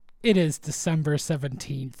It is December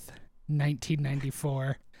 17th,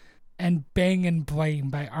 1994, and Bang and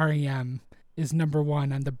Blame by REM is number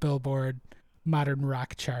one on the Billboard Modern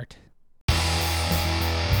Rock chart.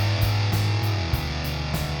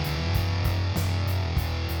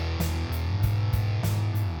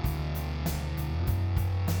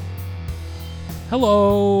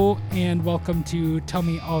 Hello, and welcome to Tell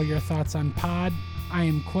Me All Your Thoughts on Pod. I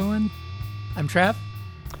am Quillen. I'm Trav.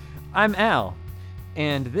 I'm Al,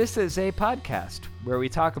 and this is a podcast where we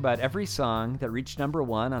talk about every song that reached number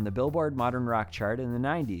one on the Billboard Modern Rock chart in the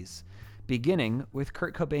 90s, beginning with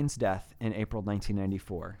Kurt Cobain's death in April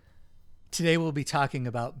 1994. Today we'll be talking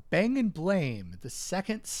about Bang and Blame, the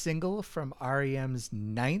second single from REM's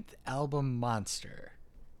ninth album, Monster.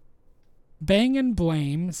 Bang and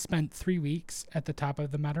Blame spent 3 weeks at the top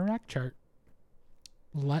of the Modern Rock chart.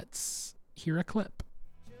 Let's hear a clip.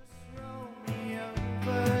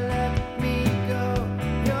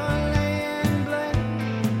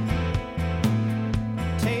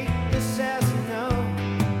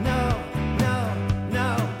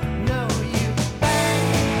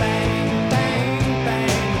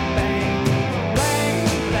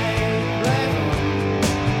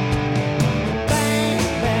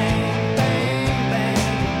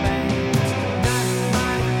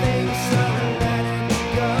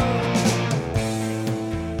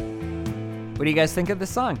 What do you guys think of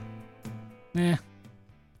this song?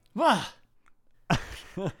 Wow.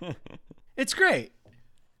 It's great.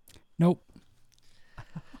 Nope.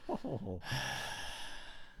 Oh.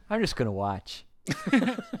 I'm just going to watch.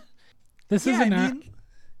 This Yeah, isn't I mean,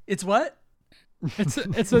 it's what? it's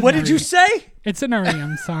a What did you say? It's an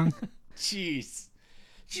REM song. Jeez.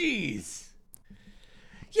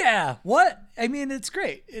 Yeah, what? I mean, it's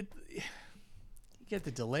great. You get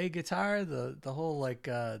the delay guitar, the whole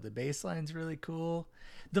the bass line's really cool.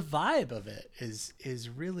 The vibe of it is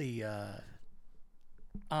really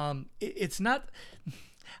it's not,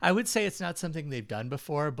 I would say it's not something they've done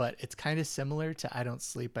before, but it's kind of similar to I Don't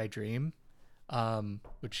Sleep, I Dream,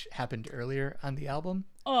 which happened earlier on the album.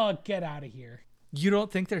 Oh, get out of here. You don't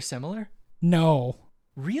think they're similar? No.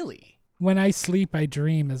 Really? When I Sleep, I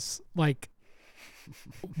Dream is like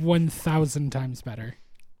 1,000 times better.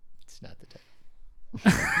 It's not the type.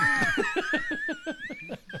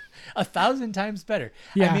 1,000 times better.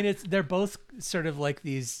 Yeah. I mean, they're both sort of like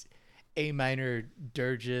these A minor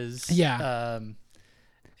dirges. Yeah.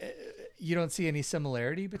 You don't see any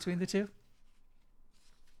similarity between the two?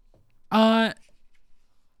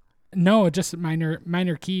 No, just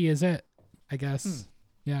minor key is it, I guess.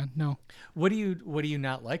 Yeah, no. What do you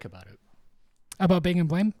not like about it? About Bang and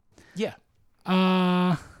Blame? Yeah.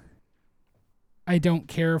 I don't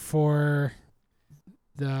care for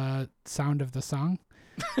the sound of the song.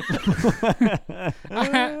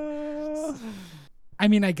 I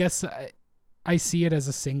mean, I guess I see it as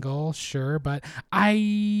a single, sure, but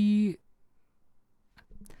I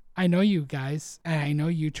know you guys, and I know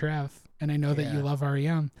you, Trev, and I know that you love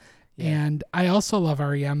REM, and I also love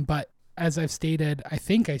REM, but as I've stated, I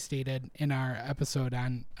think I stated in our episode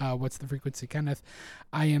on What's the Frequency, Kenneth,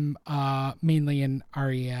 I am mainly an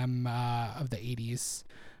REM of the 80s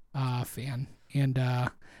fan. And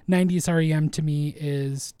 90s REM to me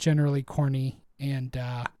is generally corny. And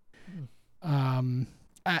and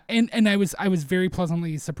I was very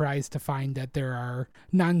pleasantly surprised to find that there are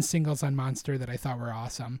non-singles on Monster that I thought were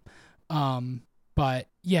awesome. But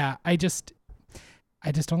yeah, I just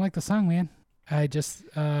don't like the song, man. I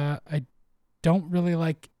don't really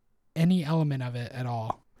like any element of it at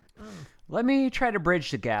all. Let me try to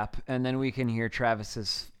bridge the gap, and then we can hear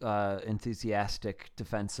Travis's enthusiastic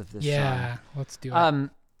defense of this song. Yeah, let's do it.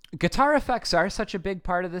 Guitar effects are such a big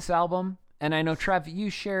part of this album, and I know, Trav, you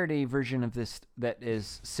shared a version of this that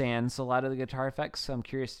is sans a lot of the guitar effects, so I'm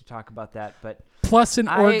curious to talk about that. But plus an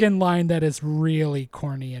organ line that is really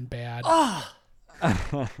corny and bad.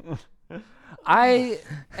 I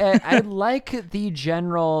like the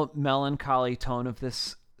general melancholy tone of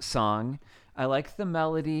this song. I like the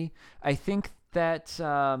melody. I think that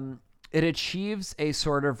it achieves a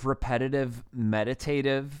sort of repetitive,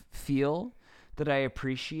 meditative feel that I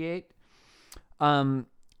appreciate.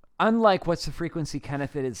 Unlike What's the Frequency,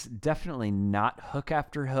 Kenneth, it is definitely not hook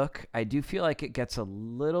after hook. I do feel like it gets a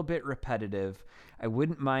little bit repetitive. I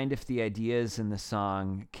wouldn't mind if the ideas in the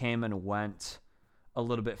song came and went a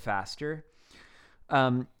little bit faster.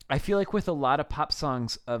 I feel like with a lot of pop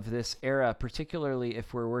songs of this era, particularly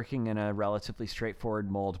if we're working in a relatively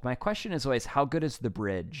straightforward mold, my question is always, how good is the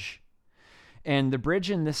bridge? And the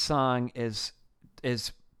bridge in this song is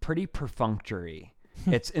pretty perfunctory.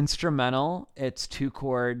 It's instrumental, it's two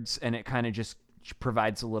chords, and it kind of just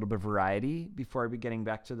provides a little bit of variety before getting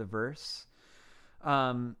back to the verse.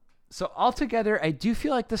 So altogether, I do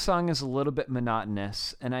feel like the song is a little bit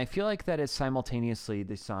monotonous, and I feel like that is simultaneously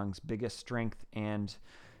the song's biggest strength and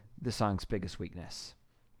the song's biggest weakness.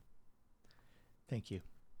 Thank you.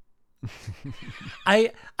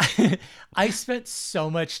 I spent so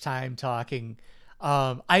much time talking.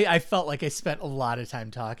 I felt like I spent a lot of time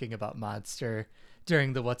talking about Monster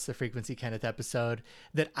during the What's the Frequency Kenneth episode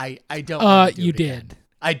that I don't want to do you it again. did.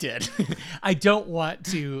 I did. I don't want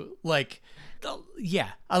to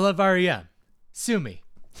I love REM. Sue me.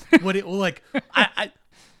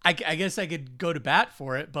 I guess I could go to bat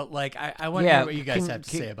for it, but I want to hear what you guys have to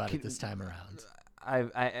say about it this time around. I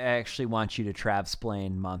actually want you to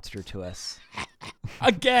Trav-splain Monster to us.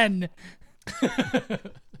 Again. Let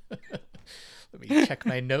me check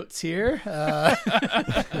my notes here. How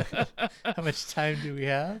much time do we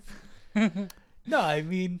have? No, I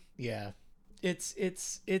mean, yeah,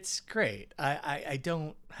 it's great. I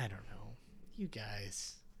don't know, you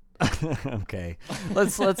guys. Okay,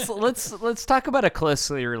 let's talk about a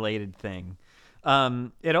closely related thing.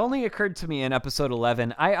 It only occurred to me in episode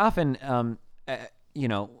 11. I often,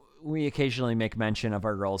 we occasionally make mention of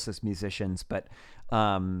our roles as musicians, but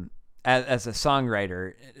as a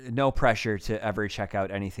songwriter, no pressure to ever check out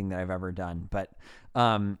anything that I've ever done. But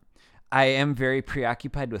I am very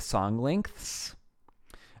preoccupied with song lengths.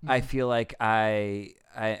 Mm-hmm. I feel like I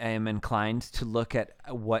am inclined to look at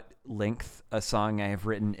what length a song I have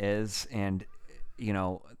written is, and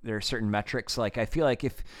there are certain metrics. Like, I feel like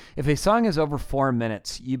if a song is over 4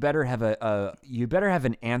 minutes, you better have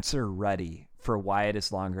an answer ready for why it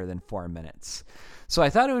is longer than 4 minutes. So I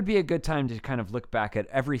thought it would be a good time to kind of look back at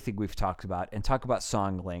everything we've talked about and talk about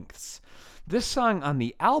song lengths. This song on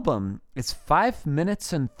the album is 5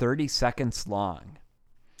 minutes and 30 seconds long.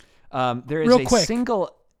 There is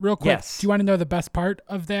single. Real quick. Yes. Do you want to know the best part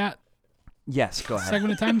of that? Yes, go ahead.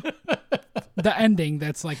 Segment of time? The ending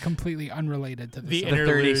that's completely unrelated to the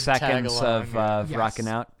 30 seconds of rocking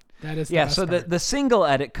out. That is the best part. The single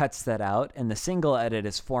edit cuts that out, and the single edit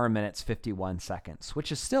is 4 minutes 51 seconds,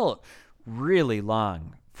 which is still really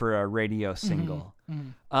long for a radio single.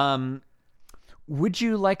 Mm-hmm. Would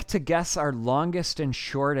you like to guess our longest and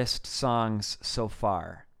shortest songs so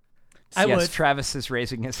far? I would. Travis is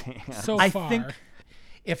raising his hand. I think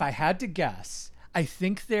if I had to guess, I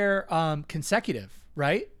think they're consecutive,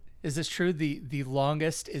 right? Is this true? The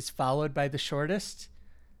longest is followed by the shortest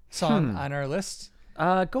song on our list?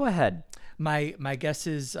 Go ahead. My guess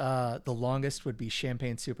is the longest would be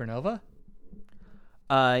Champagne Supernova.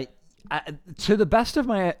 To the best of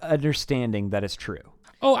my understanding, that is true.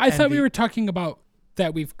 Oh, I thought we were talking about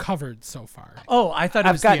that we've covered so far. Oh, I thought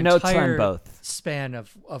it was got the notes entire on both. span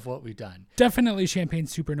of what we've done. Definitely Champagne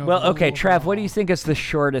Supernova. Well, okay, Trav, what do you think is the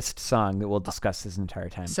shortest song that we'll discuss this entire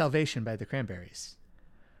time? Salvation by the Cranberries.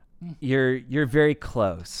 You're very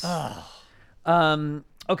close. Oh.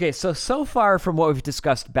 Okay, so far from what we've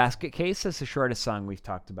discussed, Basket Case is the shortest song we've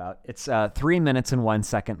talked about. It's 3 minutes and 1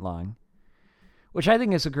 second long, which I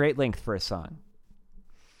think is a great length for a song.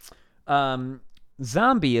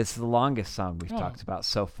 Zombie is the longest song we've talked about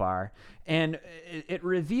so far, and it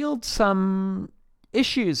revealed some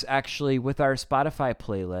issues actually with our Spotify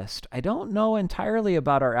playlist. I don't know entirely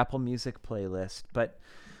about our Apple Music playlist, but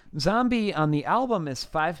Zombie on the album is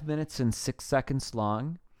 5 minutes and 6 seconds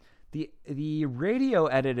long. The radio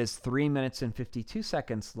edit is 3 minutes and 52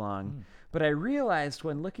 seconds long, but I realized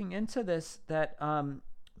when looking into this that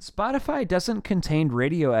Spotify doesn't contain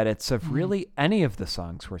radio edits of really any of the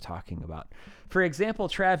songs we're talking about. For example,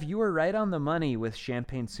 Trav, you were right on the money with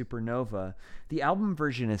Champagne Supernova. The album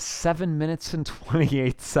version is 7 minutes and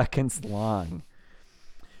 28 seconds long.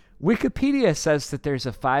 Wikipedia says that there's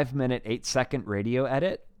a 5 minute, 8 second radio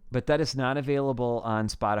edit, but that is not available on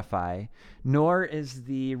Spotify, nor is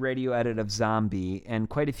the radio edit of Zombie, and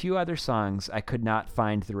quite a few other songs I could not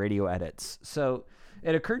find the radio edits. So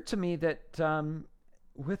it occurred to me that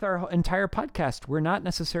with our entire podcast, we're not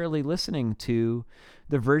necessarily listening to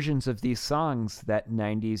the versions of these songs that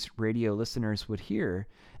 90s radio listeners would hear,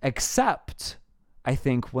 except, I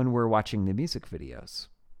think, when we're watching the music videos,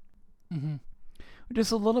 which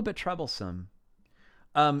is a little bit troublesome.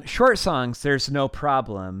 Short songs, there's no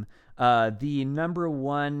problem. The number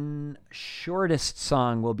one shortest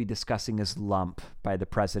song we'll be discussing is Lump by the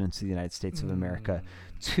Presidents of the United States of America.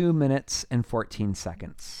 2 minutes and 14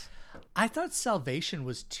 seconds. I thought Salvation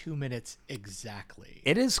was 2 minutes exactly.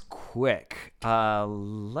 It is quick.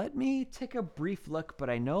 Let me take a brief look, but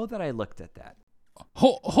I know that I looked at that.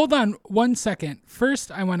 Hold on 1 second.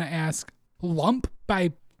 First, I want to ask, Lump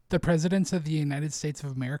by the Presidents of the United States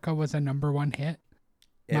of America was a number one hit?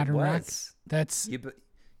 Modern rock. was. That's You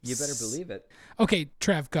better believe it. okay.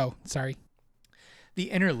 Trev, go. Sorry.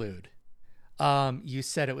 The interlude. You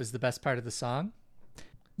said it was the best part of the song.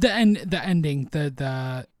 The ending.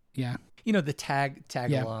 The yeah. You know, the tag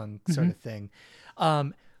Yeah. along sort of thing.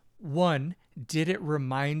 One, did it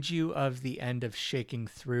remind you of the end of Shaking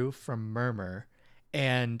Through from Murmur?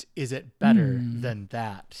 And is it better than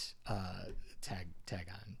that tag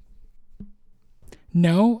on?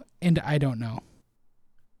 No, and I don't know.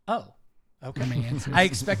 Oh, okay. My answers. I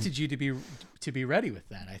expected you to be ready with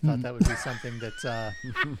that. I thought that would be something that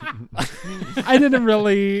I didn't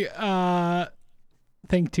really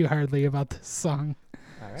think too hardly about this song.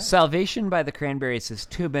 all right. Salvation by the Cranberries is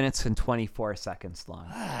 2 minutes and 24 seconds long.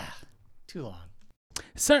 Too long.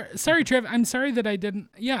 Sorry, Trev. I'm sorry that I didn't.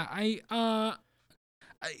 Yeah,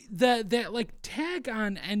 that like tag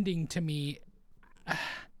on ending to me.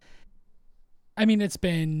 I mean, it's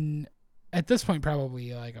been at this point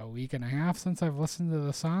probably like a week and a half since I've listened to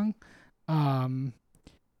the song. I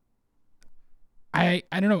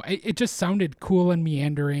don't know. It just sounded cool and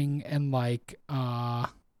meandering and like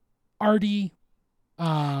arty.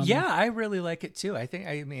 Yeah, I really like it too. I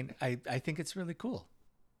think it's really cool.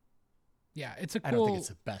 Yeah, it's a cool. I don't think it's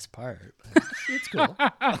the best part, but it's cool.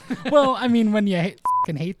 Well, I mean, when you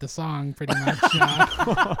hate the song, pretty much.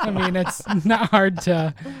 I mean, it's not hard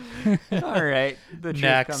to. All right, the truth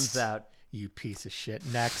Next. comes out. You piece of shit.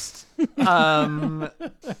 Next.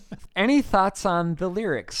 Any thoughts on the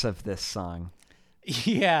lyrics of this song?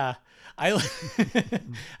 Yeah. I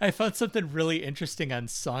found something really interesting on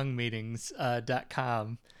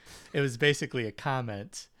songmeanings.com. It was basically a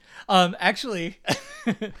comment. Actually,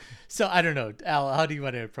 so I don't know, Al, how do you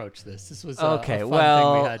want to approach this? This was a fun thing we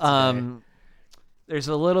had today. There's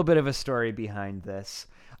a little bit of a story behind this.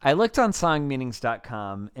 I looked on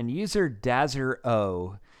songmeanings.com and user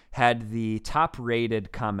Dazzer0 had the top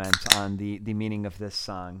rated comment on the meaning of this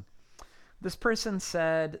song. This person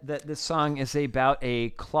said that this song is about a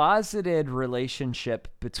closeted relationship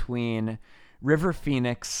between River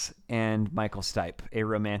Phoenix and Michael Stipe, a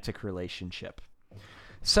romantic relationship.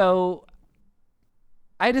 So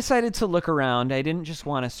I decided to look around. I didn't just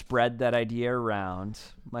want to spread that idea around,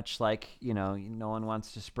 much like, no one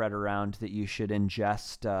wants to spread around that you should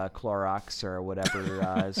ingest Clorox or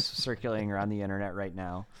whatever is circulating around the internet right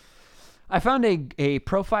now. I found a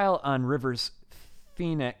profile on River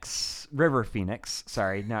Phoenix.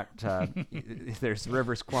 Sorry, not there's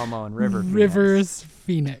Rivers Cuomo and River Phoenix. Rivers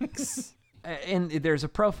Phoenix. And there's a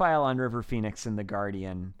profile on River Phoenix in The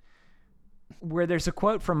Guardian where there's a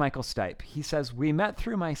quote from Michael Stipe. He says, "We met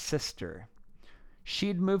through my sister.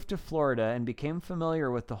 She'd moved to Florida and became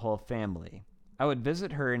familiar with the whole family. I would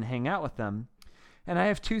visit her and hang out with them. And I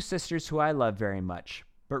have 2 sisters who I love very much.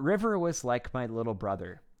 But River was like my little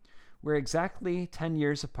brother. We're exactly 10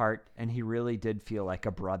 years apart, and he really did feel like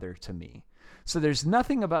a brother to me." So there's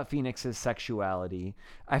nothing about Phoenix's sexuality.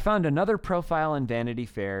 I found another profile in Vanity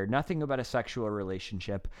Fair, nothing about a sexual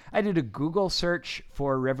relationship. I did a Google search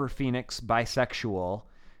for River Phoenix bisexual,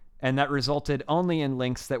 and that resulted only in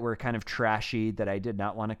links that were kind of trashy that I did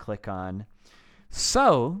not want to click on.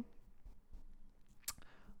 So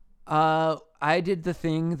I did the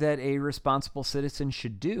thing that a responsible citizen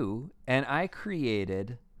should do, and I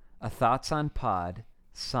created a Thoughts on Pod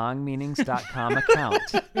songmeanings.com account.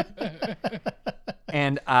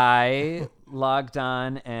 And I logged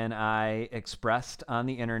on and I expressed on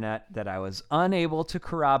the internet that I was unable to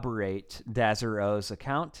corroborate Dazzer0's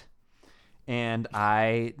account, and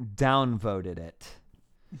I downvoted it.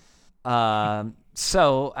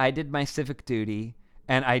 So I did my civic duty,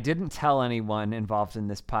 and I didn't tell anyone involved in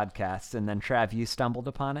this podcast. And then, Trav, you stumbled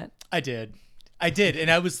upon it? I did.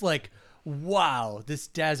 And I was like, wow, this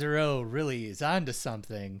Dazzer0 really is onto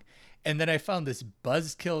something. And then I found this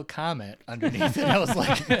buzzkill comment underneath it. I was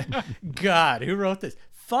like, God, who wrote this?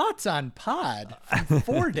 Thoughts on Pod from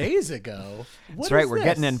 4 days ago. That's right. We're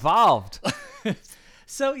getting involved.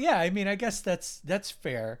 So, yeah, I mean, I guess that's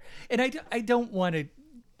fair. And I don't want to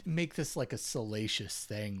make this like a salacious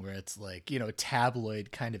thing where it's like,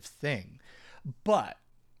 tabloid kind of thing. But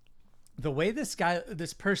the way this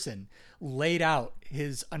person laid out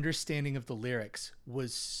his understanding of the lyrics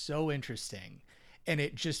was so interesting,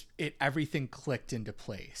 and everything clicked into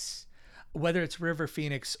place. Whether it's River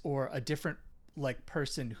Phoenix or a different like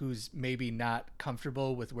person who's maybe not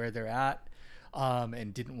comfortable with where they're at,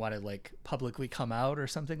 and didn't want to like publicly come out or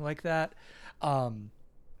something like that,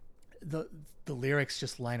 the lyrics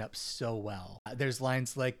just line up so well. There's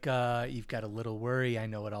lines like, "You've got a little worry, I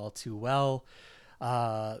know it all too well.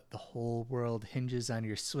 The whole world hinges on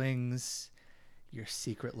your swings, your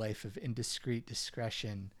secret life of indiscreet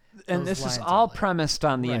discretion. And those this is lines all are like, premised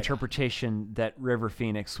on the right on. interpretation that River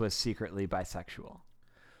Phoenix was secretly bisexual.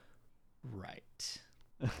 Right.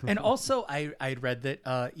 And also, I'd read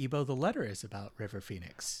that Ebo the Letter is about River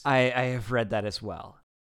Phoenix. I have read that as well.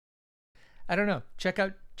 I don't know. Check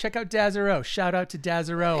out Dazero. Shout out to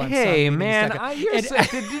Dazero on Hey songmeanings.com. man,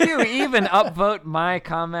 did you even upvote my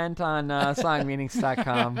comment on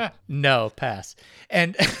songmeanings.com? No, pass.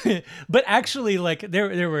 And but actually, like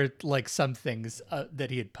there were like some things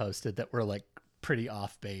that he had posted that were like pretty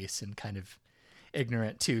off base and kind of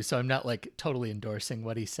ignorant too. So I'm not like totally endorsing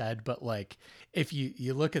what he said, but like if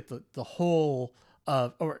you look at the whole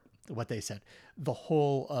of, or what they said, the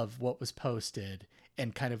whole of what was posted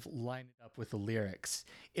and kind of line it up with the lyrics,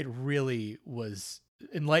 it really was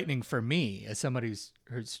enlightening for me as somebody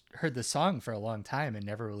who's heard the song for a long time and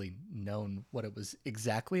never really known what it was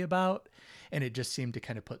exactly about. And it just seemed to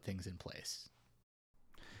kind of put things in place.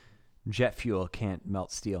 Jet fuel can't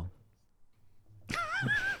melt steel.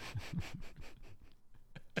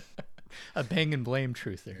 A bang and blame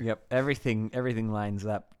truther. Yep, everything lines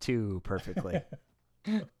up too perfectly.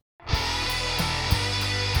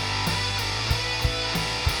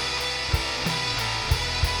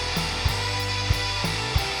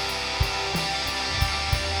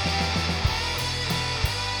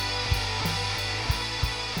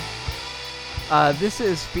 This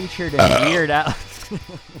is featured in Weird Al.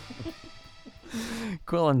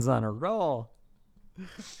 Quillen's on a roll.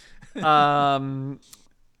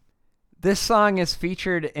 This song is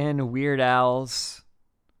featured in Weird Al's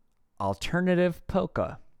Alternative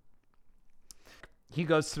Polka. He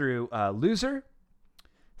goes through Loser,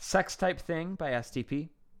 Sex Type Thing by STP,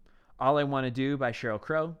 All I Want to Do by Sheryl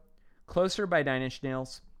Crow, Closer by Nine Inch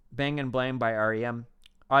Nails, Bang and Blame by REM,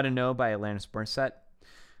 Ought to Know by Alanis Morissette,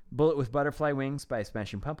 Bullet with Butterfly Wings by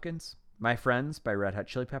Smashing Pumpkins, My Friends by Red Hot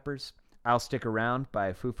Chili Peppers, I'll Stick Around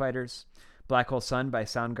by Foo Fighters, Black Hole Sun by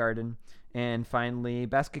Soundgarden, and finally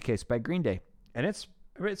Basket Case by Green Day. And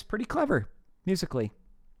it's pretty clever musically.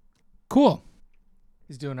 Cool.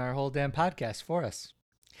 He's doing our whole damn podcast for us.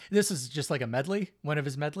 This is just like a medley, one of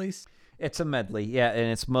his medleys. It's a medley, yeah,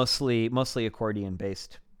 and it's mostly accordion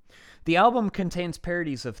based. The album contains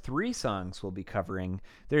parodies of 3 songs we'll be covering.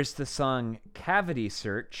 There's the song Cavity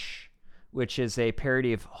Search, which is a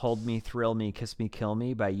parody of Hold Me, Thrill Me, Kiss Me, Kill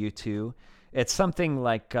Me by U2. It's something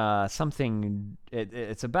like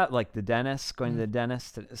it's about like the dentist, going to the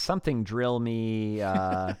dentist. Something drill me.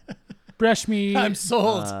 Brush me. I'm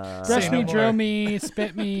sold. Brush me, no drill more. me,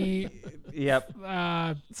 spit me. Yep.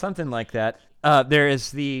 Something like that. There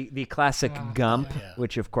is the classic Gump, yeah.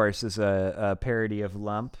 which of course is a parody of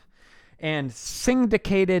Lump. And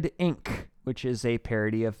Syndicated Ink, which is a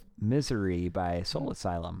parody of Misery by Soul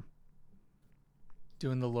Asylum.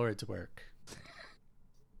 Doing the Lord's work.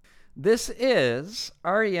 This is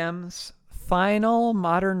REM's final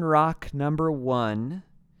modern rock #1,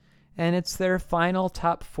 and it's their final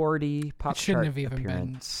top 40 pop It shouldn't chart have even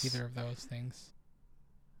appearance. been either of those things.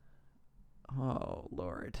 Oh,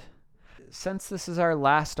 Lord. Since this is our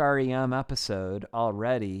last REM episode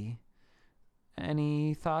already,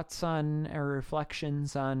 any thoughts on or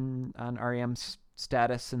reflections on REM's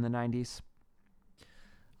status in the 90s?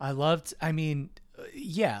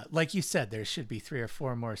 Yeah, like you said, there should be 3 or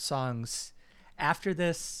 4 more songs after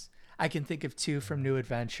this. I can think of 2 from New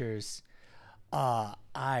Adventures.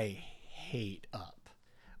 I hate Up,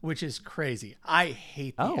 which is crazy. I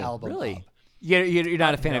hate the album. Really? Up. You're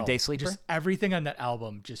not a fan of No, Day Sleeper? Just everything on that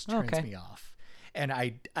album just turns Okay. me off. And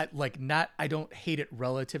I don't hate it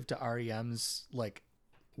relative to REM's like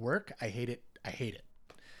work. I hate it.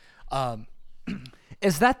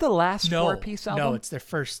 Is that the last 4-piece album? No, it's their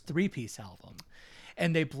first 3-piece album.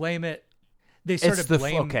 And they blame it. They sort of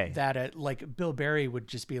blame that at like Bill Berry would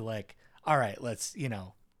just be like, all right, let's,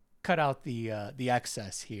 cut out the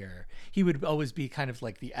excess here. He would always be kind of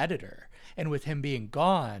like the editor. And with him being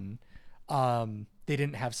gone, they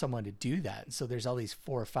didn't have someone to do that. And so there's all these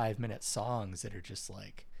 4 or 5 minute songs that are just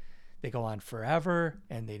like, they go on forever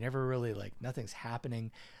and they never really nothing's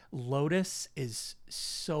happening. Lotus is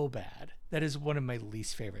so bad. That is one of my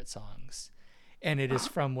least favorite songs. And it is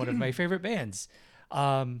from one of my favorite bands.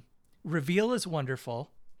 Reveal is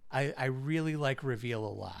wonderful. I really like Reveal a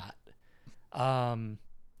lot. Around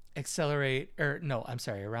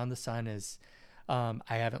the Sun is, I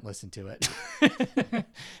haven't listened to it.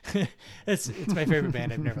 It's my favorite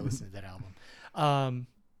band. I've never listened to that album.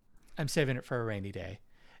 I'm saving it for a rainy day.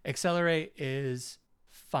 Accelerate is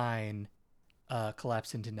fine.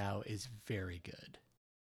 Collapse Into Now is very good.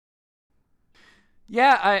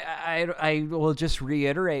 Yeah, I will just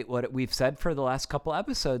reiterate what we've said for the last couple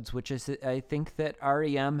episodes, which is that I think that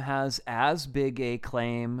REM has as big a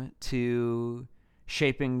claim to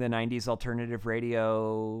shaping the 90s alternative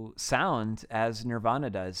radio sound as Nirvana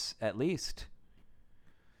does, at least.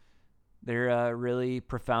 They're a really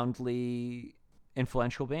profoundly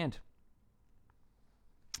influential band.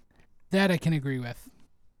 That I can agree with.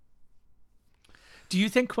 Do you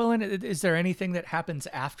think, Quillen, is there anything that happens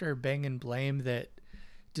after Bang and Blame that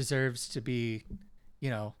deserves to be,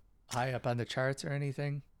 high up on the charts or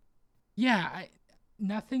anything? Yeah,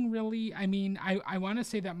 nothing really. I mean, I want to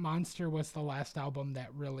say that Monster was the last album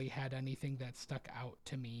that really had anything that stuck out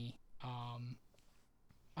to me.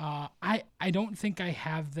 I don't think I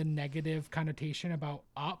have the negative connotation about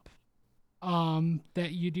Up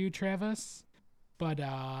that you do, Travis. But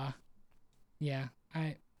yeah,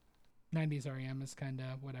 90s REM is kind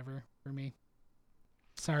of whatever for me.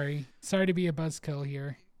 Sorry to be a buzzkill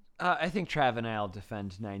here. I think Trav and I'll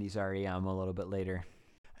defend 90s REM a little bit later.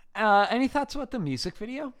 Any thoughts about the music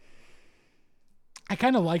video? I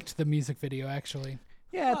kind of liked the music video, actually.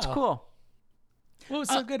 Yeah, it's cool. What was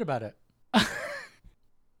so good about it?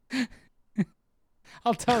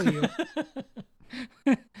 I'll tell you.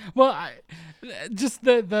 Well, just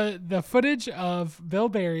the footage of Bill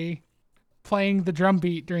Berry playing the drum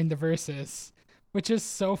beat during the verses, which is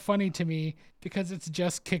so funny to me because it's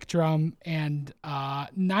just kick drum and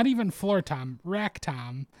not even floor tom, rack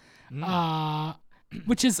tom,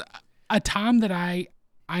 which is a tom that I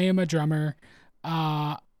am a drummer.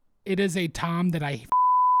 It is a tom that I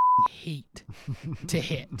hate to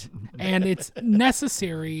hit, and it's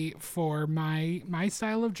necessary for my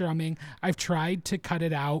style of drumming. I've tried to cut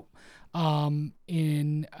it out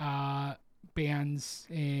in bands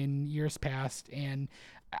in years past, and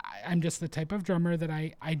I'm just the type of drummer that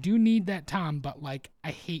I do need that tom, but like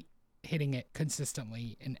I hate hitting it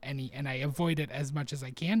consistently and I avoid it as much as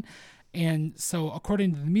I can. And so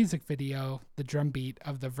according to the music video, the drum beat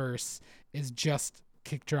of the verse is just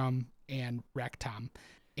kick drum and rack tom.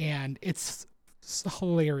 And it's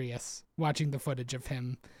hilarious watching the footage of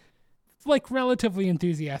him like relatively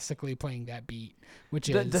enthusiastically playing that beat, which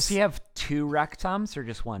is... Does he have two rack toms or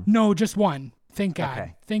just one? No, just one. Thank God.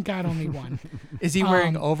 Okay. Thank God only one. Is he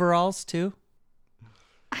wearing overalls too?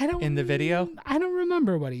 In the video? I don't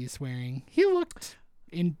remember what he's wearing. He looked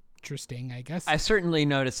interesting, I guess. I certainly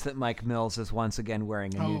noticed that Mike Mills is once again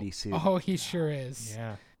wearing a nudie suit. Oh, he sure is.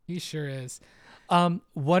 Yeah. He sure is.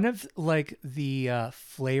 One of like the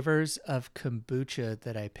flavors of kombucha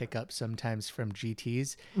that I pick up sometimes from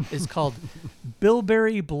GTs is called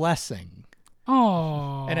Bilberry Blessing.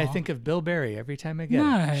 Oh. And I think of Bill Berry every time I get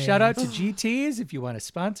Nice. it. Shout out to GTs if you want to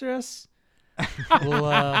sponsor us.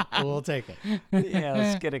 We'll take it. Yeah,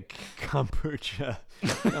 let's get a kombucha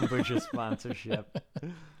sponsorship.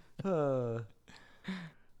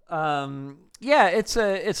 Yeah, it's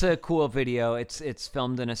a cool video. It's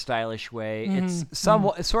filmed in a stylish way. It's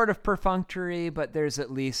somewhat sort of perfunctory, but there's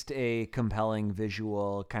at least a compelling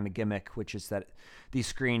visual kind of gimmick, which is that the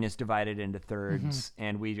screen is divided into thirds,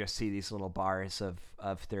 and we just see these little bars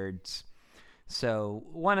of thirds. So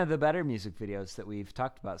one of the better music videos that we've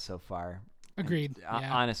talked about so far. Agreed.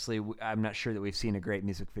 Yeah. Honestly, I'm not sure that we've seen a great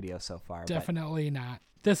music video so far. Definitely not.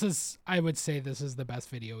 I would say this is the best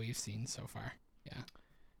video we've seen so far. Yeah.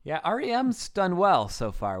 Yeah, REM's done well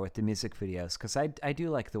so far with the music videos, because I do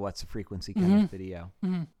like the What's the Frequency kind of video.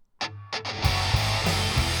 Mm-hmm.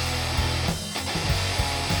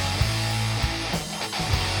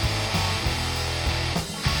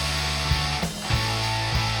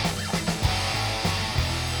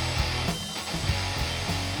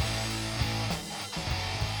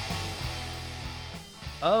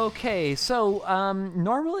 Okay, so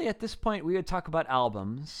normally at this point we would talk about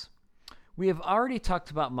albums. We have already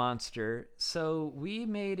talked about Monster, so we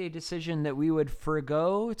made a decision that we would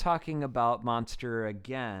forgo talking about Monster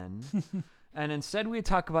again, and instead we'd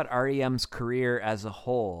talk about REM's career as a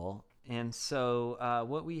whole. And so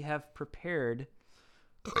what we have prepared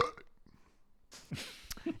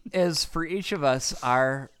is for each of us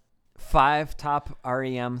our 5 top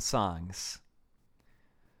REM songs.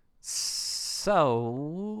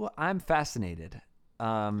 So I'm fascinated.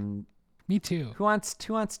 Me too. Who wants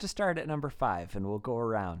to start at number 5, and we'll go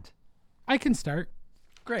around. I can start.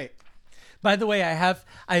 Great. By the way, I have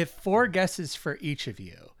 4 guesses for each of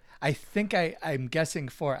you. I think I'm guessing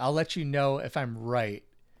 4. I'll let you know if I'm right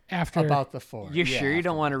After about the 4. You sure you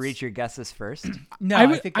don't want to read your guesses first? No, I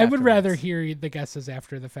would, think I would rather afterwards. hear the guesses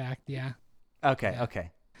after the fact. Yeah. Okay, Yeah.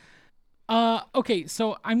 okay. Okay,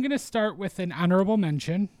 so I'm gonna start with an honorable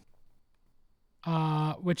mention,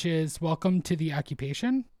 which is "Welcome to the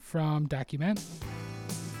Occupation" from Document.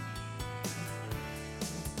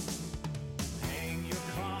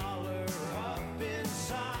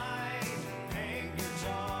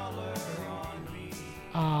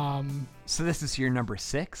 So this is your number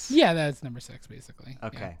 6? Yeah, that's number 6, basically.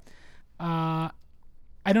 Okay. Yeah.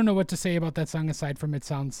 I don't know what to say about that song aside from it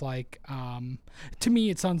sounds like, to me,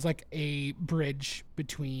 it sounds like a bridge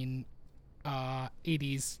between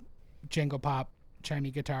 80s jangle pop,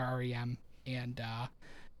 chimey guitar REM, and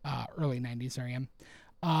early 90s REM.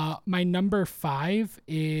 My number 5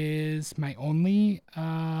 is my only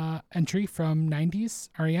entry from 90s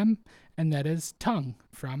REM, and that is Tongue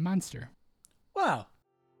from Monster. Wow.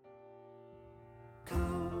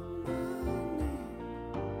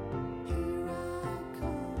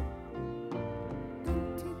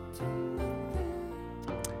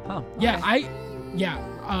 Oh, Yeah, okay.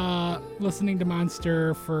 listening to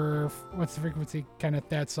Monster for What's the Frequency, kind of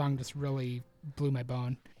that song just really blew my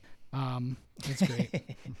bone. It's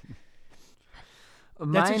great.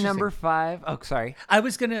 My number 5. Oh, sorry. I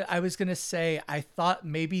was gonna say I thought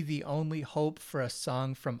maybe the only hope for a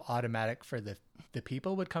song from Automatic for the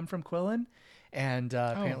People would come from Quillen, and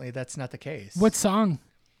apparently that's not the case. What song?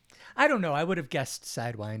 I don't know. I would have guessed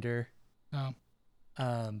Sidewinder. Oh,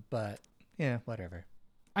 But yeah, whatever.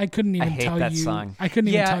 I couldn't even hate tell that you. song. I couldn't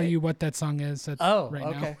even Yeah. tell you what that song is. Right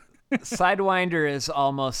Okay. now. Sidewinder is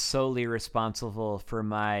almost solely responsible for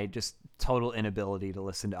my just total inability to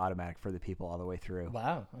listen to Automatic for the People all the way through.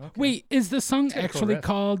 Wow. Okay. Wait, is the song got a cool actually riff.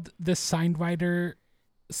 called "The Sidewinder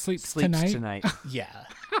Sleeps Tonight"? Yeah.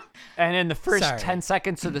 And in the first Sorry. 10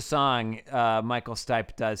 seconds of the song, Michael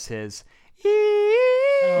Stipe does his.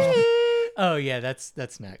 Oh yeah,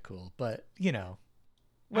 that's not cool. But you know,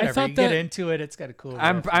 I whatever. thought You get that- into it. It's got a cool.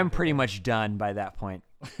 I'm riff I'm and pretty much done by that point.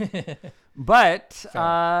 But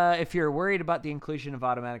if you're worried about the inclusion of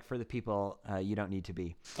Automatic for the People, you don't need to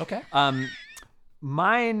be. okay.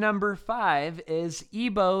 My number 5 is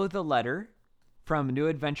Ebo the Letter from New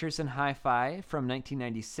Adventures in Hi-Fi from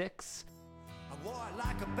 1996. I wore it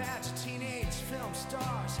like a badge of teenage film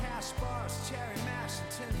stars, hash bars, cherry mash,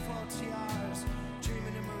 and tinfoil tiaras,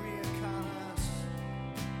 dreaming of Maria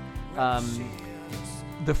Callas.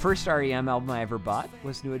 The first REM album I ever bought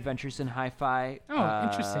was New Adventures in Hi-Fi. Oh,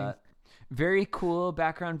 interesting. Very cool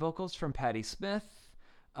background vocals from Patti Smith.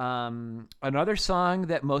 Another song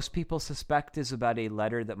that most people suspect is about a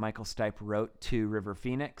letter that Michael Stipe wrote to River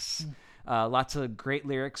Phoenix. Lots of great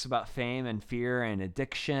lyrics about fame and fear and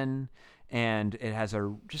addiction, and it has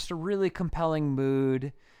just a really compelling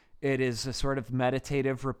mood. It is a sort of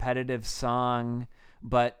meditative, repetitive song,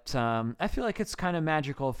 but I feel like it's kind of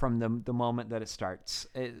magical from the moment that it starts.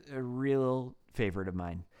 A real favorite of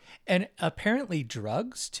mine. And apparently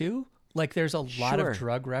drugs too. Like there's a lot Sure. of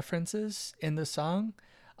drug references in the song.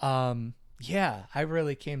 Yeah, I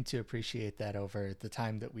really came to appreciate that over the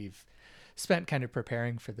time that we've spent kind of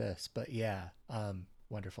preparing for this. But yeah,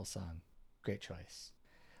 wonderful song. Great choice.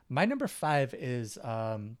 My number 5 is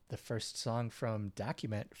the first song from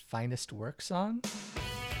Document, Finest Work Song.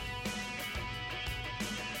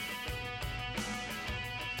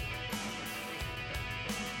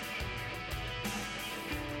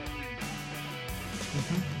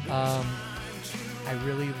 I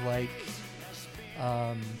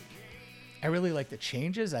really like the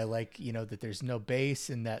changes. I like, that there's no bass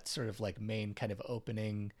in that sort of like main kind of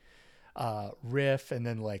opening riff, and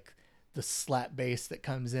then like the slap bass that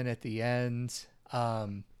comes in at the end.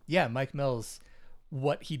 Yeah, Mike Mills,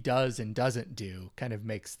 what he does and doesn't do kind of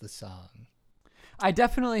makes the song. I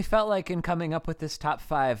definitely felt like in coming up with this top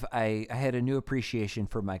 5, I had a new appreciation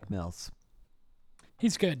for Mike Mills.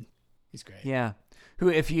 He's good. He's great. Yeah. Who,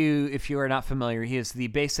 if you are not familiar, he is the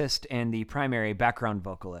bassist and the primary background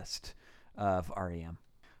vocalist of REM.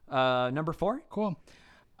 Number 4? Cool.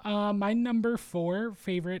 My number 4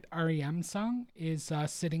 favorite REM song is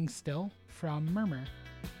 "Sitting Still" from Murmur.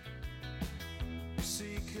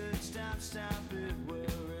 Secrets, stop it, wear it.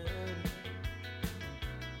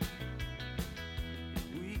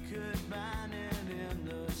 We could bind it in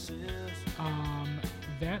the system.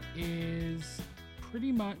 That is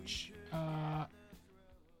pretty much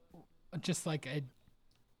just like a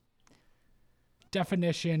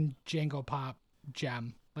definition jangle pop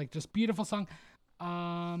gem, like just beautiful song.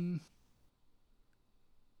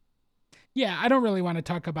 Yeah, I don't really want to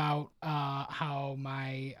talk about how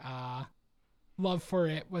my love for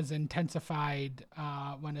it was intensified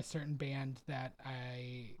when a certain band that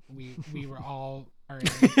we were all are in,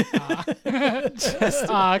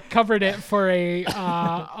 covered it for a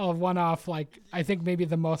one-off, like I think maybe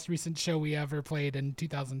the most recent show we ever played in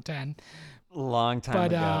 2010. Long time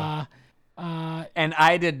But ago. And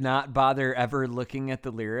I did not bother ever looking at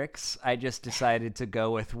the lyrics. I just decided to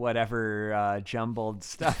go with whatever jumbled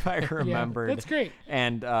stuff I remembered. that's great.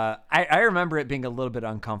 And I remember it being a little bit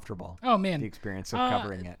uncomfortable. Oh, man. The experience of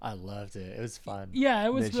covering it. I loved it. It was fun. Yeah,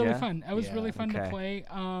 it was Did really ya? fun. It was Yeah. really fun to Okay. play.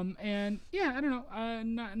 And yeah, I don't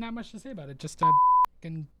know. Not much to say about it. Just a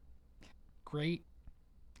fucking great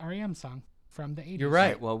REM song from the 80s. You're All right.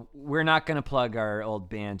 right, well, we're not going to plug our old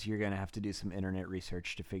band. You're going to have to do some internet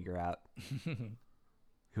research to figure out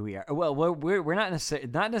who we are. Well, we're not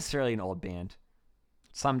necessarily an old band.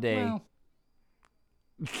 Someday. Well,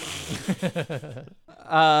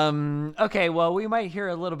 Okay, well, we might hear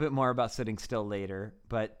a little bit more about Sitting Still later,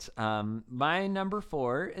 but my number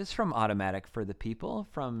 4 is from Automatic for the People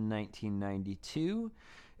from 1992.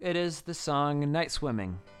 It is the song Night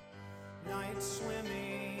Swimming. Night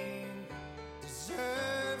swimming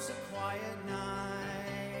deserves a quiet night.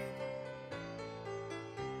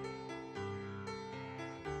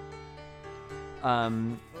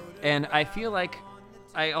 And I feel like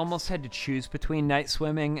I almost had to choose between Night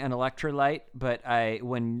Swimming and Electrolyte, but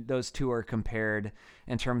when those two are compared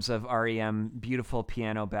in terms of REM beautiful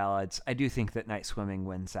piano ballads, I do think that Night Swimming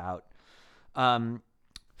wins out.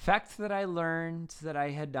 Fact that I learned that I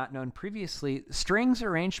had not known previously: strings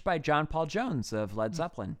arranged by John Paul Jones of Led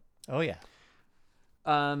Zeppelin. Oh yeah.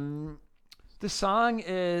 The song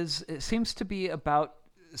it seems to be about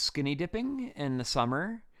skinny dipping in the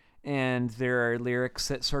summer, and there are lyrics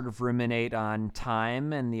that sort of ruminate on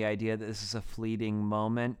time and the idea that this is a fleeting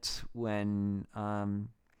moment when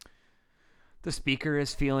the speaker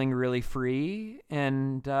is feeling really free.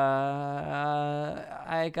 And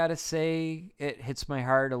I gotta say, it hits my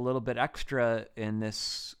heart a little bit extra in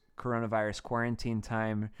this coronavirus quarantine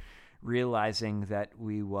time, realizing that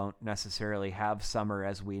we won't necessarily have summer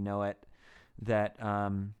as we know it, that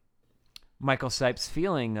Michael Stipe's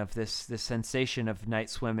feeling of this sensation of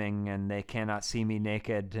night swimming and they cannot see me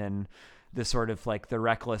naked, and the sort of like the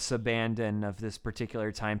reckless abandon of this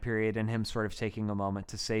particular time period, and him sort of taking a moment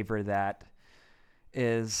to savor that,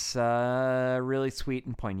 is really sweet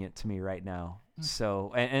and poignant to me right now.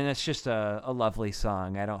 So, and it's just a lovely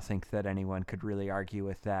song. I don't think that anyone could really argue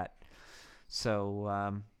with that.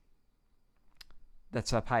 So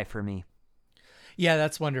that's up high for me. Yeah,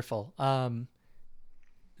 that's wonderful.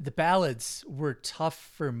 The ballads were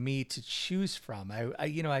tough for me to choose from.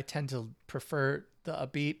 I tend to prefer the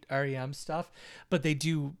upbeat REM stuff, but they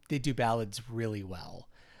do ballads really well.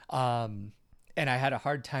 And I had a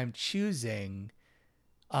hard time choosing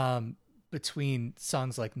between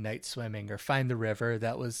songs like Night Swimming or Find the River.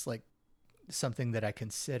 That was like something that I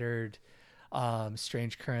considered.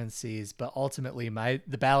 Strange Currencies, but ultimately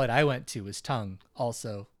the ballad I went to was Tongue,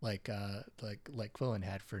 also like Quillen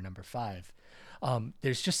had for number 5.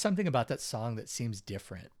 There's just something about that song that seems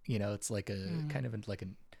different. It's like a kind of like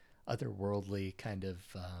an otherworldly kind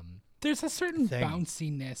of there's a certain thing.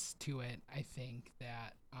 bounciness to it, I think,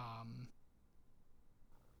 that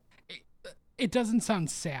it doesn't sound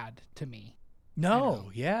sad to me.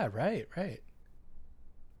 No, yeah, right.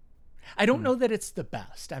 I don't know that it's the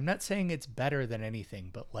best. I'm not saying it's better than anything,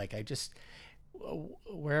 but like I just,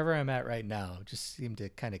 wherever I'm at right now, just seem to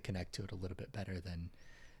kind of connect to it a little bit better than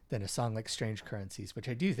a song like Strange Currencies, which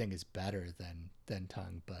I do think is better than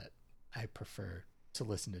Tongue, but I prefer to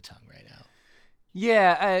listen to Tongue right now.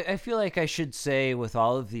 Yeah, I feel like I should say with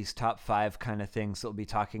all of these top 5 kind of things that we'll be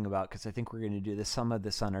talking about, because I think we're going to do some of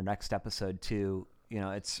this on our next episode too.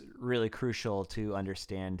 It's really crucial to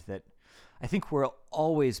understand that I think we'll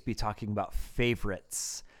always be talking about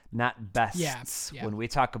favorites, not bests. Yeah. When we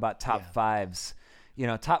talk about top 5s,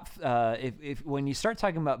 if when you start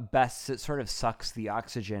talking about bests, it sort of sucks the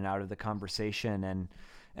oxygen out of the conversation,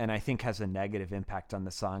 and I think has a negative impact on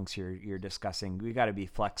the songs you're discussing. We got to be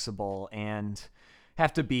flexible and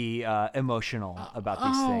have to be emotional about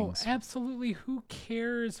these things. Absolutely. Who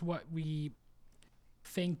cares what we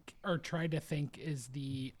think or try to think is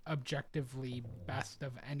the objectively best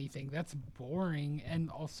of anything? That's boring and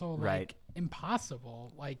also like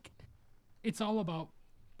impossible. Like, it's all about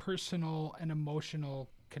personal and emotional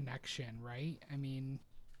connection, right? I mean,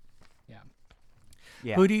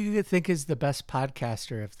 Yeah. Who do you think is the best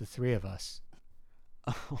podcaster of the three of us?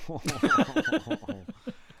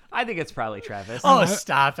 I think it's probably Travis. Oh,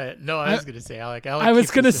 stop it. No, I was going to say Alec. I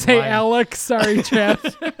was going to say Alec. Sorry,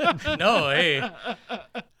 Trav. No, hey.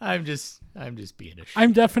 I'm just being a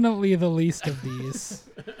I'm definitely the least of these.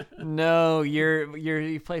 No,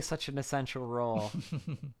 you play such an essential role.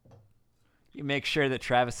 You make sure that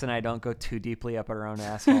Travis and I don't go too deeply up our own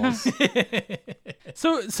assholes.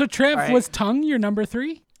 So Trav, right. was Tongue your number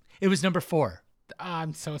 3? It was number 4.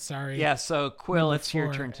 I'm so sorry. Yeah, so Quill, Number it's your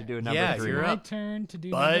 4. turn to do number Yeah, 3. you're My up, turn to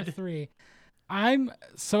do bud. number 3. I'm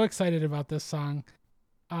so excited about this song.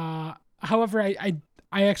 However, I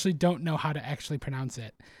actually don't know how to actually pronounce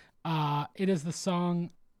it. It is the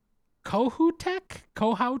song Kohoutek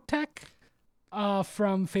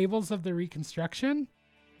from Fables of the Reconstruction.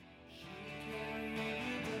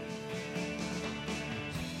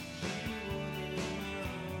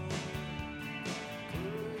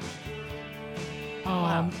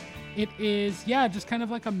 Wow. It is, yeah, just kind of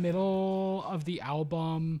like a middle of the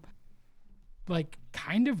album, like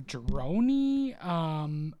kind of droney.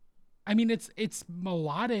 I mean, it's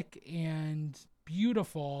melodic and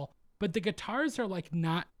beautiful, but the guitars are like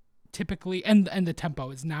not typically, and the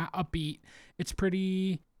tempo is not upbeat. It's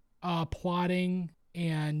pretty plodding,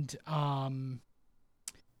 and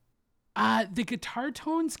the guitar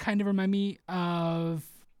tones kind of remind me of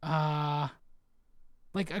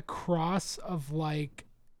like a cross of like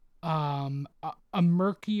a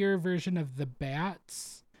murkier version of the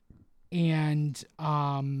Bats and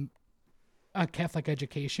a Catholic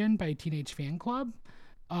Education by Teenage Fan Club.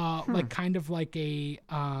 Like kind of like a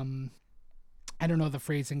I don't know the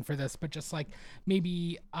phrasing for this, but just like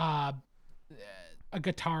maybe a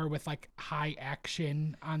guitar with like high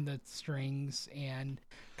action on the strings and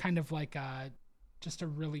kind of like just a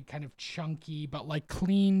really kind of chunky but like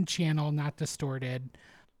clean channel, not distorted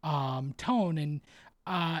tone. And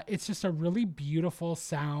it's just a really beautiful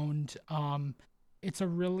sound. It's a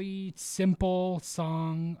really simple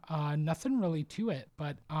song, nothing really to it,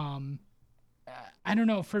 but I don't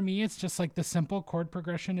know, for me it's just like the simple chord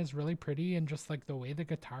progression is really pretty, and just like the way the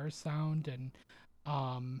guitars sound, and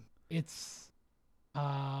it's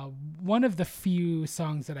one of the few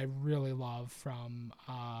songs that I really love from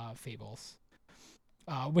Fables,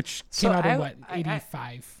 which came out in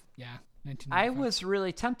 85? Yeah, 1995. I was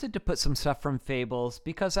really tempted to put some stuff from Fables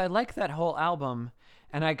because I like that whole album,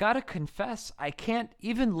 and I gotta confess, I can't,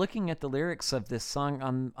 even looking at the lyrics of this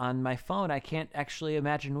song on my phone, I can't actually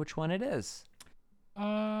imagine which one it is.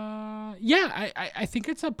 Yeah, I think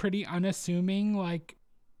it's a pretty unassuming, like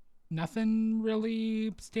nothing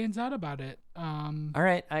really stands out about it. All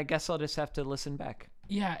right, I guess I'll just have to listen back.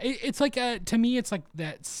 Yeah, it's like to me it's like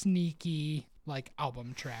that sneaky like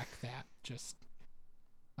album track that just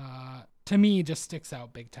to me just sticks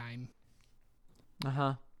out big time.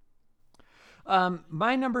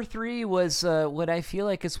 My number 3 was what I feel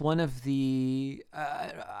like is one of the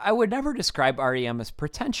I would never describe REM as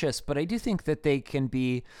pretentious, but I do think that they can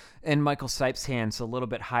be, in Michael Stipe's hands, a little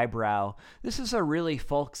bit highbrow. This is a really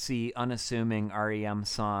folksy, unassuming REM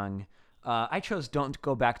song. I chose Don't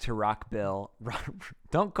Go Back to Rockville.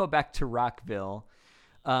 Don't Go Back to Rockville,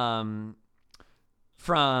 from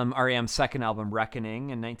REM's second album,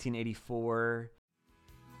 Reckoning, in 1984.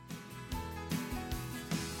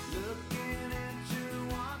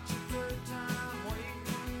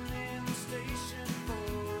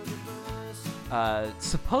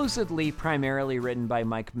 Supposedly primarily written by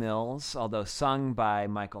Mike Mills, although sung by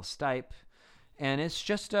Michael Stipe. And it's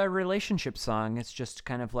just a relationship song. It's just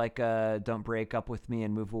kind of like a don't break up with me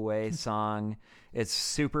and move away song. It's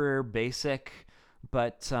super basic,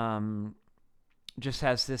 but just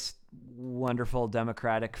has this wonderful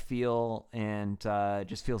democratic feel, and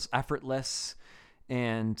just feels effortless.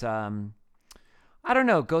 And I don't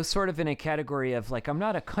know, goes sort of in a category of like, I'm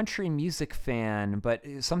not a country music fan, but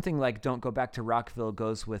something like Don't Go Back to Rockville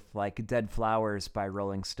goes with like Dead Flowers by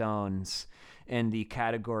Rolling Stones in the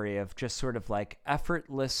category of just sort of like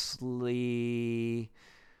effortlessly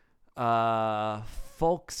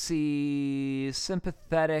folksy,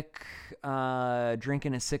 sympathetic,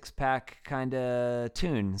 drinking a 6-pack kind of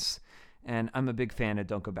tunes. And I'm a big fan of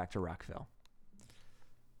Don't Go Back to Rockville.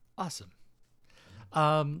 Awesome.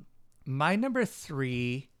 My number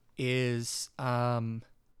 3 is one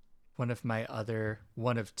of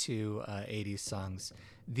two 80s songs,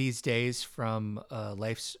 These Days from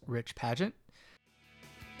Life's Rich Pageant.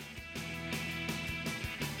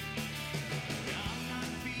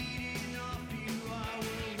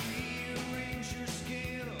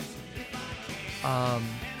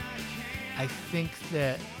 I think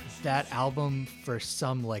that album for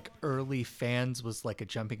some like early fans was like a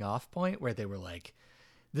jumping off point where they were like,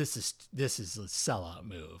 this is a sellout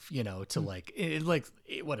move, you know, to like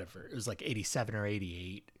whatever. It was like 87 or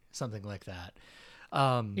 88, something like that.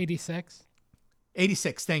 86.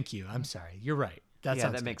 86. Thank you. I'm sorry. You're right.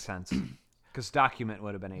 That makes sense. Because Document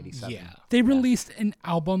would have been 87. Yeah. They released an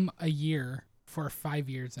album a year for 5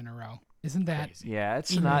 years in a row. Isn't that Yeah,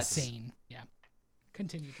 it's insane? nuts. Yeah.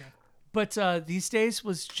 Continue, Jeff. But These Days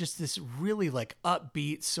was just this really like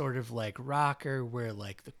upbeat sort of like rocker where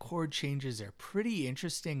like the chord changes are pretty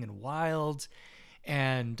interesting and wild,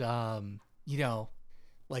 and you know,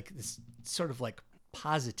 like this sort of like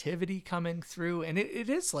positivity coming through, and it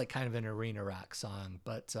is like kind of an arena rock song,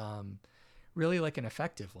 but really like an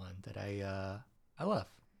effective one that I love.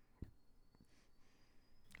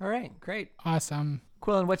 All right, great. Awesome.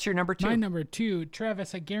 Quillen, what's your number 2? My number 2,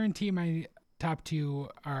 Travis, I guarantee my top 2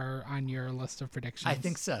 are on your list of predictions. I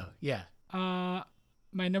think so. Yeah. My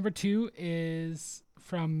number 2 is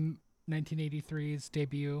from 1983's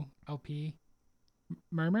debut LP,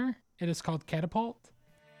 Murmur. It is called Catapult.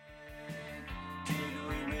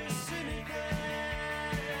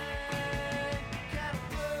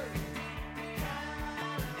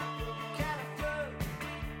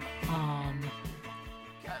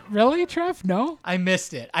 Really, Trev? No? I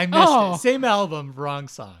missed it. It. Same album, wrong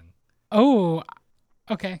song. Oh,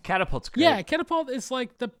 okay. Catapult's great. Yeah, Catapult is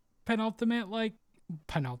like the ultimate,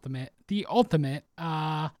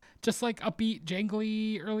 just like upbeat,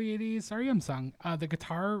 jangly early 80s REM song. The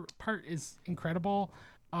guitar part is incredible.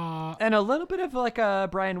 And a little bit of like a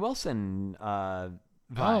Brian Wilson vibe,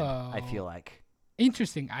 I feel like.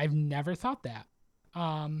 Interesting. I've never thought that.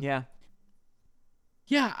 Yeah.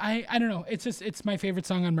 Yeah, I don't know. It's my favorite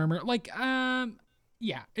song on Murmur. Like,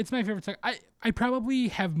 yeah, it's my favorite song. I probably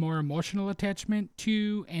have more emotional attachment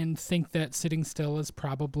to and think that Sitting Still is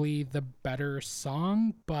probably the better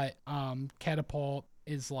song, but Catapult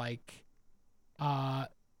is like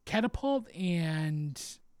Catapult and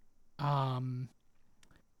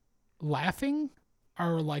Laughing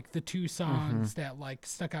are like the two songs that like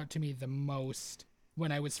stuck out to me the most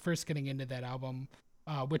when I was first getting into that album.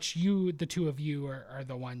 Which the two of you are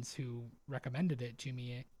the ones who recommended it to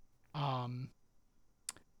me.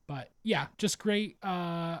 But yeah, just great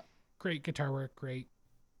guitar work, great,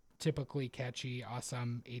 typically catchy,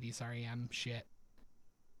 awesome 80s REM shit.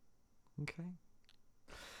 Okay.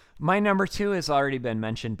 My number 2 has already been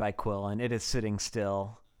mentioned by Quillen. It is Sitting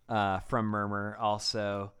Still from Murmur,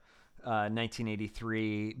 also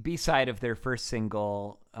 1983, B-side of their first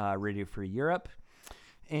single, Radio Free Europe.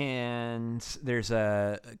 And there's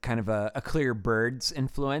a kind of a Clear Birds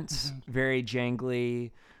influence, very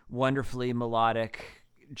jangly, wonderfully melodic,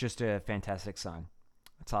 just a fantastic song.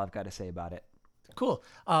 That's all I've got to say about it. Cool.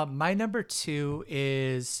 My number 2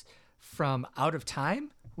 is from Out of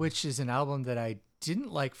Time, which is an album that I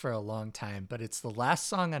didn't like for a long time, but it's the last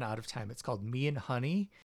song on Out of Time. It's called Me and Honey.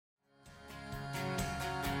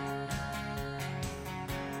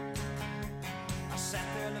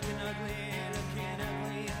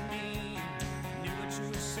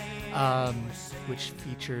 Which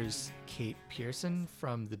features Kate Pearson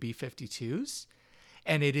from the B-52s,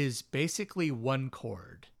 and it is basically one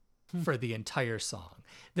chord for the entire song.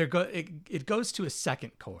 It goes to a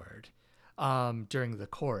second chord during the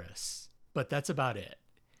chorus, but that's about it.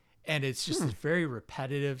 And it's just a very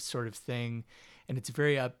repetitive sort of thing, and it's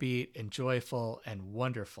very upbeat and joyful and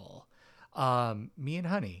wonderful. Me and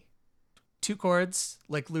Honey, 2 chords,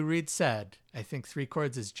 like Lou Reed said. I think 3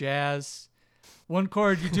 chords is jazz. 1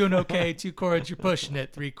 chord, you're doing okay. 2 chords, you're pushing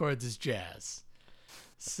it. 3 chords is jazz.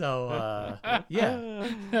 So,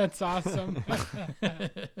 yeah. That's awesome.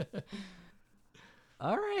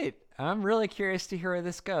 All right. I'm really curious to hear where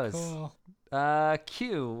this goes. Cool.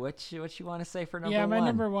 Q, what you want to say for number 1? Yeah, my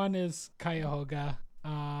number 1 is Cuyahoga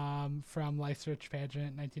from Life's Rich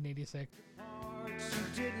Pageant, 1986.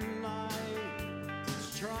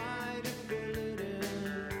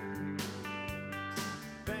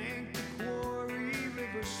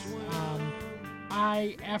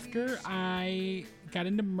 After I got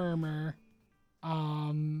into Murmur,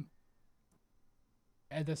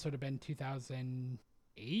 this would have been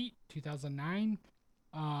 2008, 2009.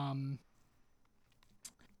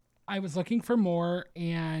 I was looking for more,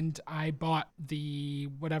 and I bought the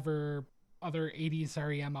whatever other 80s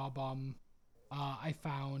REM album I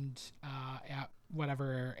found at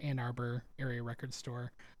whatever Ann Arbor area record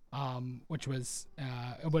store, which was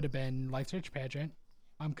it would have been Life's Rich Pageant.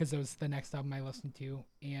 Because it was the next album I listened to,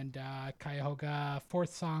 and Cuyahoga, 4th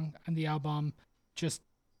song on the album, just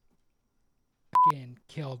fucking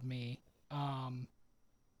killed me.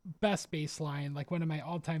 Best bass line, like one of my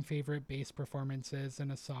all-time favorite bass performances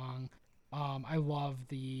in a song. I love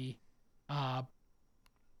the I'm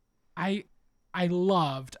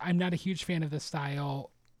not a huge fan of the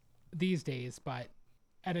style these days, but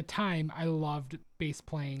at a time I loved bass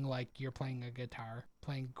playing like you're playing a guitar,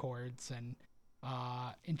 playing chords and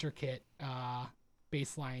intricate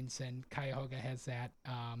bass lines, and Cuyahoga has that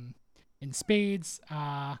in spades.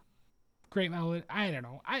 Great melody. I don't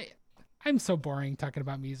know. I'm so boring talking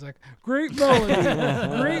about music. Great melody,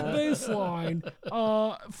 great bass line.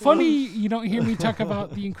 Funny you don't hear me talk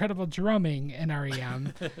about the incredible drumming in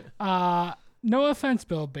REM. No offense,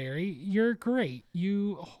 Bill Berry. You're great.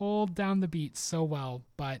 You hold down the beats so well,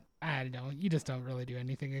 but I don't know. You just don't really do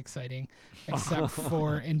anything exciting except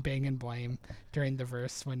for in Bang and Blame during the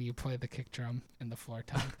verse when you play the kick drum in the floor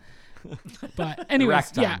tom. But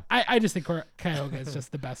anyways, yeah, I just think Cuyahoga is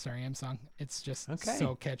just the best REM song. It's just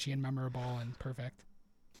so catchy and memorable and perfect.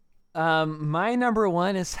 My number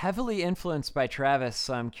one is heavily influenced by Travis,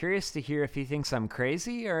 so I'm curious to hear if he thinks I'm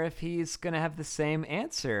crazy or if he's going to have the same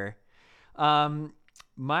answer.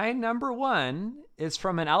 My number one is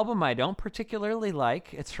from an album I don't particularly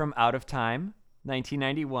like. It's from Out of Time,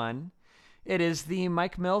 1991. It is the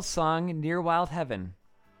Mike Mills song Near Wild Heaven.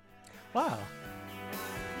 Wow.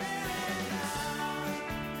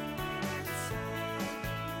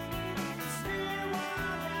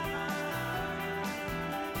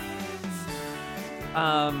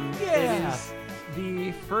 It is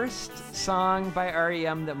the first song by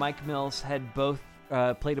REM that Mike Mills had both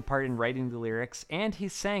played a part in writing the lyrics, and he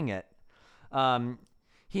sang it.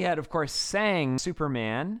 He had, of course, sang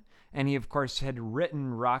Superman, and he, of course, had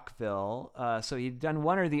written Rockville, so he'd done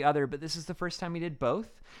one or the other, but this is the first time he did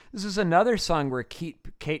both. This is another song where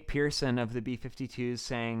Kate Pearson of the B-52s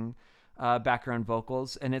sang background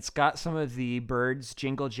vocals, and it's got some of the Byrds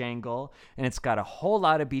Jingle Jangle, and it's got a whole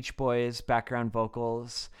lot of Beach Boys background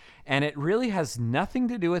vocals, and it really has nothing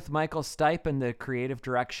to do with Michael Stipe and the creative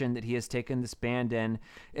direction that he has taken this band in.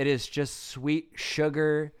 It is just sweet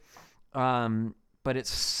sugar, but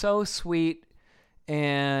it's so sweet,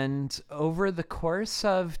 and over the course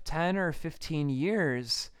of 10 or 15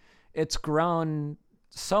 years, it's grown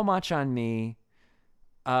so much on me.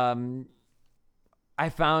 I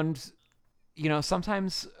found,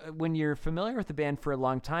 sometimes when you're familiar with the band for a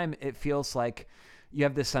long time, it feels like you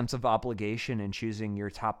have this sense of obligation in choosing your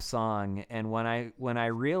top song. And when I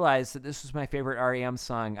realized that this was my favorite REM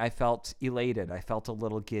song, I felt elated. I felt a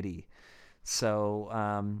little giddy.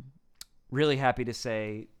 So really happy to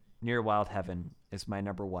say Near Wild Heaven is my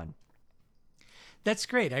number one. That's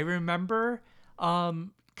great. I remember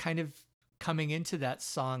kind of coming into that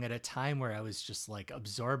song at a time where I was just like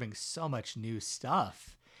absorbing so much new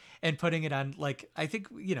stuff and putting it on, like, I think,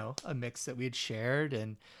 a mix that we had shared,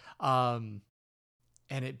 and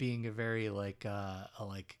it being a very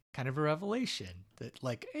kind of a revelation that,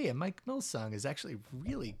 like, hey, a Mike Mills song is actually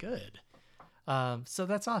really good. So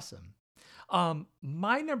that's awesome.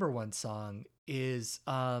 My number one song is,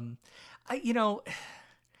 I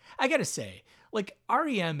gotta say, like,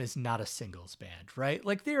 REM is not a singles band, right?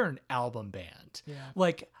 Like, they're an album band. Yeah.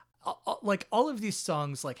 Like all of these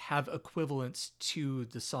songs like have equivalents to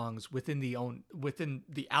the songs within the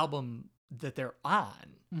album that they're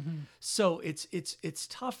on. Mm-hmm. So it's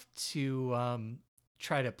tough to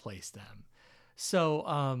try to place them. So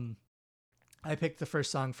I picked the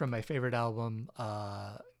first song from my favorite album,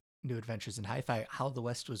 New Adventures in Hi-Fi, How the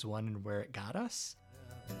West Was Won and Where It Got Us.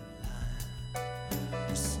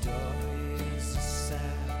 The story is a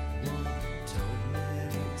sad one, told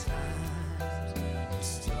many times. The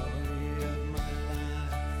story of my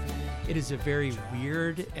life. It is a very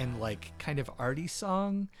weird and like kind of arty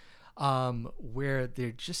song, where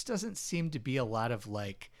there just doesn't seem to be a lot of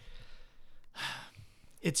like.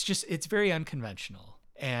 It's very unconventional,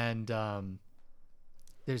 and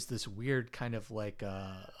there's this weird kind of like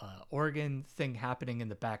organ thing happening in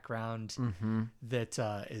the background that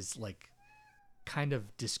is like kind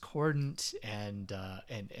of discordant and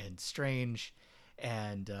strange,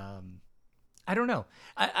 and I don't know.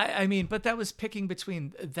 I mean, but that was picking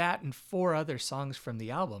between that and 4 other songs from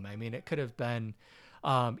the album. I mean, it could have been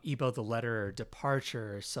Ebo the Letter or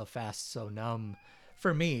Departure or So Fast So Numb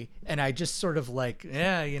for me, and I just sort of like,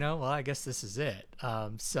 well, I guess this is it.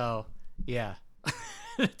 So yeah.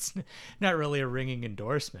 It's not really a ringing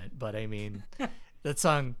endorsement, but I mean, that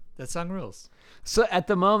song rules. So at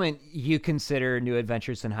the moment, you consider New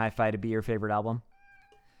Adventures in Hi-Fi to be your favorite album?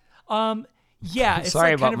 Yeah. It's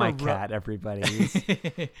Sorry like about my cat, everybody.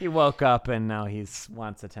 He woke up and now he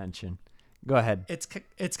wants attention. Go ahead.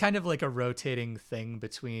 It's kind of like a rotating thing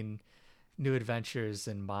between New Adventures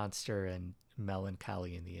and Monster and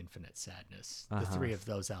Melancholy and the Infinite Sadness. The 3 of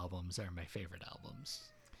those albums are my favorite albums.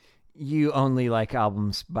 You only like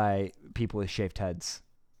albums by people with shaved heads.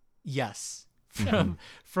 Yes.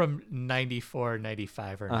 From 94,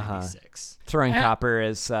 95, or 96. Throwing Copper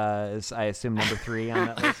is I assume number 3 on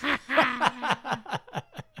that list.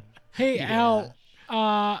 Hey, Al,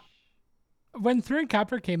 when Throwing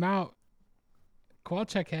Copper came out,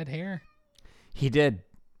 Kowalczyk had hair. He did.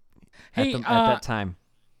 Hey, at that time.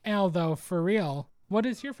 Al, though, for real, what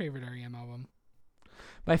is your favorite REM album?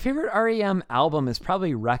 My favorite REM album is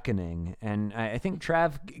probably Reckoning, and I think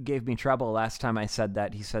Trav gave me trouble last time I said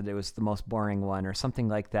that. He said it was the most boring one or something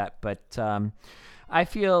like that, but I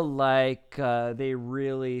feel like they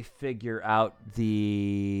really figure out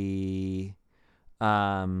the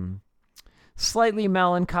slightly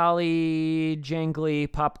melancholy,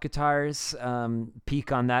 jangly pop guitars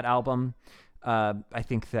peak on that album. I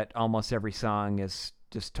think that almost every song is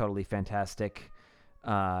just totally fantastic.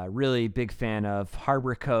 Really big fan of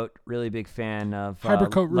Harbor Coat. Really big fan of Harbor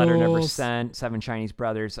Coat Letter Never rules. Sent, Seven Chinese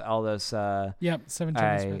Brothers. All those Yep, Seven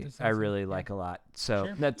Chinese Brothers. I really like a lot. So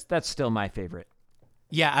Sure. that's still my favorite.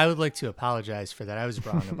 Yeah, I would like to apologize for that. I was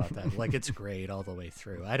wrong about that. Like, it's great all the way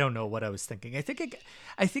through. I don't know what I was thinking. I think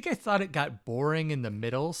I thought it got boring in the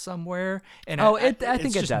middle somewhere. And I think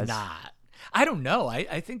it's it just does. not. I don't know.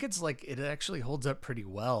 I think it's like it actually holds up pretty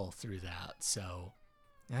well through that. So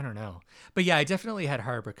I don't know. But yeah, I definitely had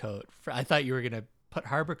Harbor Coat. I thought you were gonna put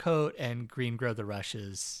Harbor Coat and Green Grow the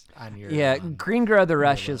Rushes on your Green Grow the your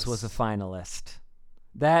Rushes was a list. finalist.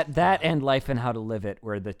 That and Life and How to Live It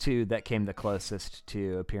were the two that came the closest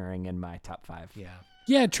to appearing in my top 5. Yeah.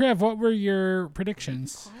 Yeah, Trev, what were your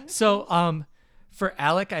predictions? So for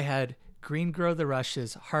Alec, I had Green Grow the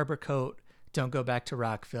Rushes, Harbor Coat, Don't Go Back to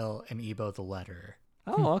Rockville, and Ebo the Letter.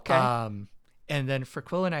 Oh, okay. And then for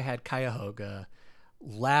Quillen, I had Cuyahoga,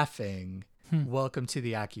 Laughing, Welcome to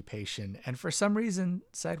the Occupation, and for some reason,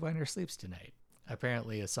 Sidewinder Sleeps Tonight.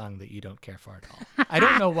 Apparently a song that you don't care for at all. I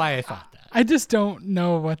don't know why I thought that. I just don't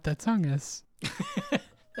know what that song is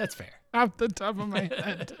That's fair. off the top of my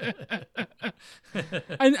head.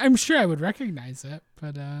 I'm sure I would recognize it,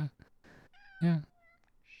 but yeah.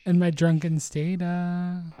 In my drunken state,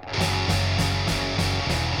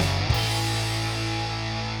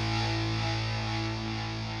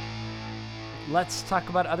 Let's talk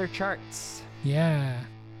about other charts. yeah.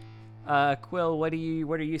 Quill, what are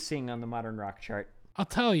you seeing on the modern rock chart? I'll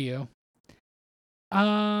tell you.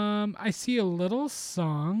 I see a little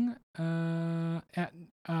song at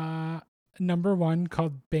number 1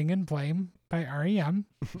 called Bing and Blame by REM.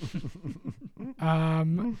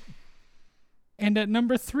 And at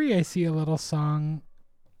number 3 I see a little song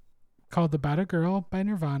called About a Girl by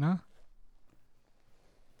Nirvana.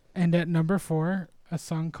 And at number 4 a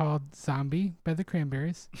song called Zombie by the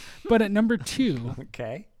Cranberries. But at number 2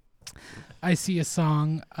 Okay. I see a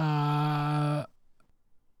song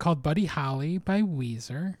called Buddy Holly by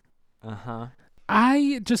Weezer. Uh-huh.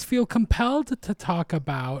 I just feel compelled to talk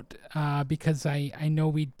about, because I know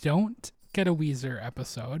we don't get a Weezer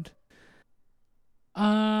episode,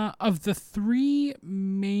 of the 3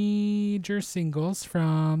 major singles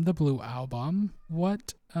from the Blue album.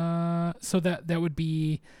 What? So that would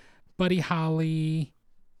be Buddy Holly,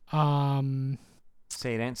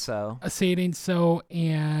 Say It Ain't So. Say It Ain't So,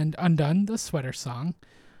 and Undone, the Sweater Song.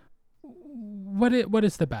 What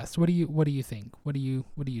is the best? What do you think? What do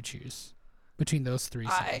you choose between those 3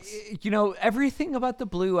 songs? Everything about the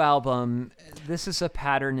Blue album, this is a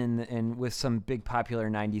pattern in with some big popular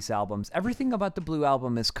 90s albums. Everything about the Blue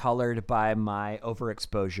album is colored by my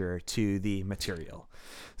overexposure to the material.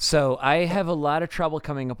 So I have a lot of trouble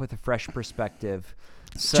coming up with a fresh perspective.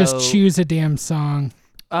 So, Just choose a damn song.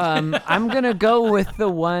 I'm going to go with the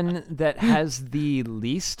one that has the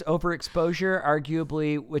least overexposure,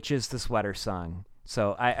 arguably, which is the Sweater Song.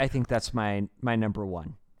 So I think that's my number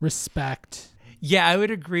 1. Respect. Yeah, I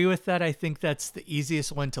would agree with that. I think that's the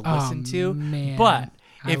easiest one to listen to. Man, but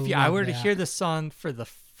I if I love were to that. hear the song for the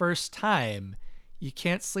first time, you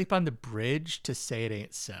can't sleep on the bridge to Say It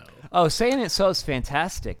Ain't So. Oh, Saying It So is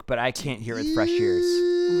fantastic, but I can't hear it with fresh ears.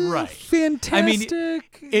 Right.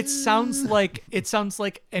 Fantastic. It sounds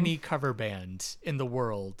like any cover band in the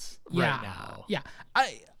world right now. Yeah.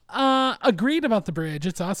 I agreed about the bridge.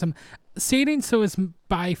 It's awesome. Say It Ain't So is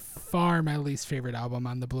by far my least favorite album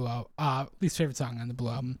on the Blue album. Least favorite song on the Blue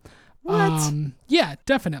album. What? Yeah,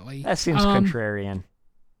 definitely. That seems contrarian.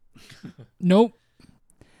 Nope.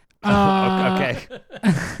 Okay.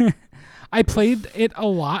 I played it a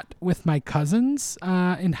lot with my cousins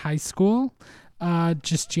in high school,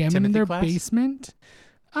 just jamming in Timothy their class? basement.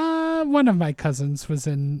 One of my cousins was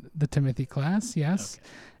in the Timothy class, yes.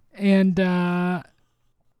 Okay. And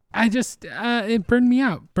I just, it burned me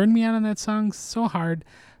out on that song so hard.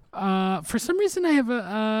 For some reason, I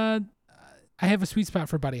have a sweet spot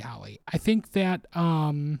for Buddy Holly. I think that,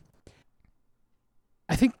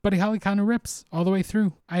 Buddy Holly kind of rips all the way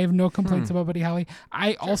through. I have no complaints about Buddy Holly.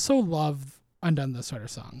 I also love Undone the Sweater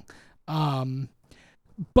Song.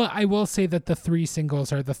 But I will say that the 3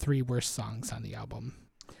 singles are the 3 worst songs on the album.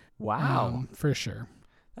 Wow. For sure.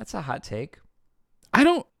 That's a hot take. I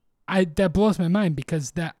don't that blows my mind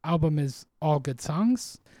because that album is all good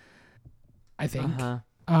songs, I think. The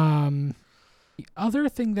other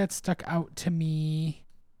thing that stuck out to me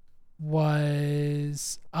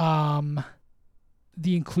was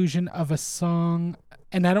the inclusion of a song,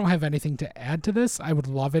 and I don't have anything to add to this. I would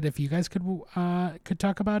love it if you guys could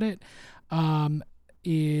talk about it.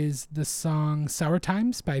 Is the song "Sour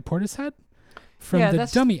Times" by Portishead from the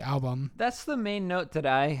Dummy album. That's the main note that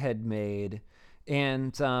I had made,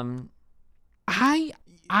 and my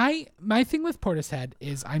thing with Portishead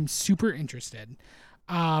is I'm super interested.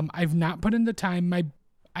 I've not put in the time.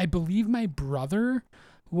 I believe my brother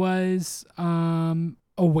was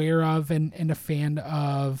aware of and a fan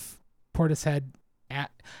of Portishead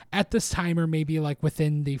at this time, or maybe like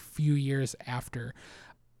within the few years after.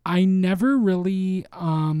 I never really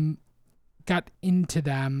got into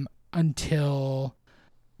them until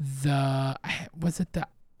their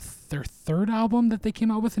third album that they came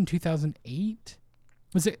out with in 2008.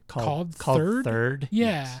 Was it called Third?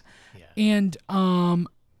 Yeah. Yeah. And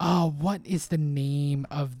what is the name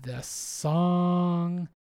of the song?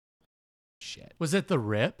 Shit. Was it The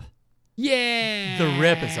Rip? Yeah. The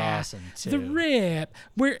Rip is awesome too. The Rip.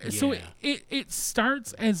 So it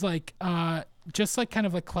starts as like just like kind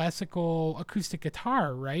of like classical acoustic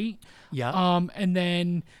guitar, right? Yeah. And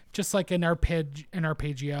then just like an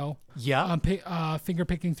arpeggio. Yeah. Finger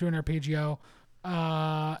picking through an arpeggio.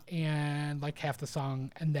 And like half the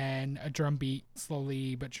song, and then a drum beat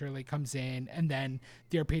slowly but surely comes in, and then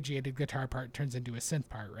the arpeggiated guitar part turns into a synth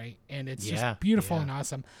part, right? And it's just beautiful and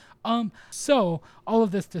awesome. So all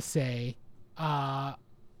of this to say, I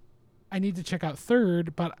need to check out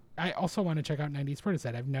Third, but I also want to check out 90s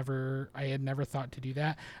Portishead. I had never thought to do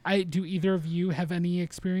that. Do either of you have any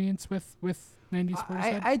experience with 90s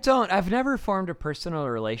Portishead? I don't. I've never formed a personal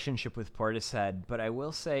relationship with Portishead, but I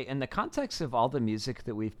will say, in the context of all the music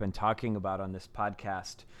that we've been talking about on this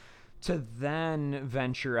podcast, to then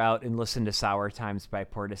venture out and listen to Sour Times by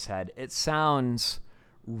Portishead, it sounds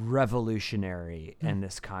revolutionary in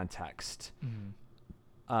this context.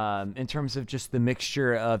 In terms of just the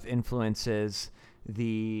mixture of influences,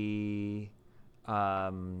 the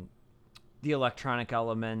electronic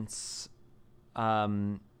elements,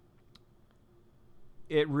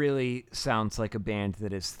 it really sounds like a band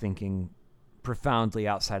that is thinking profoundly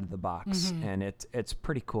outside of the box, and it's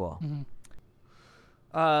pretty cool.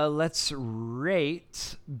 Let's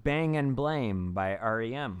rate Bang and Blame by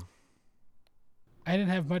REM. I didn't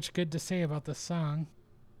have much good to say about this song.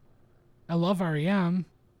 I love REM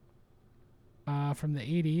from the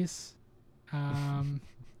 80s.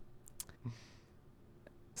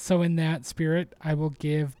 So in that spirit, I will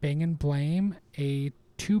give Bang and Blame a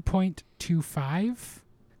 2.25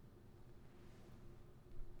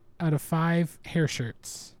 out of 5 hair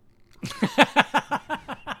shirts.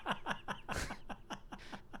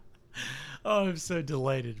 Oh, I'm so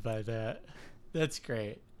delighted by that. That's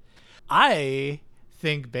great. I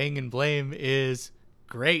think Bang and Blame is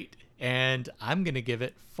great, and I'm going to give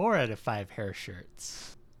it 4 out of 5 hair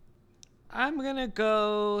shirts. I'm going to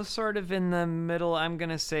go sort of in the middle. I'm going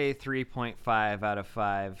to say 3.5 out of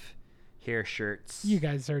 5 hair shirts. You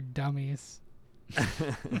guys are dummies.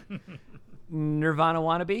 Nirvana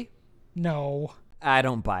wannabe? No. I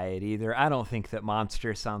don't buy it either. I don't think that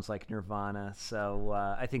Monster sounds like Nirvana, so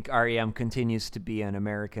I think REM continues to be an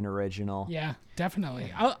American original. Yeah,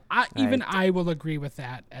 definitely. I will agree with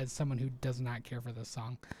that as someone who does not care for this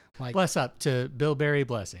song. Like, Bless up to Bill Berry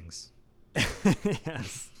blessings.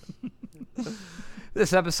 Yes.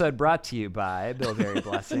 This episode brought to you by Bill Berry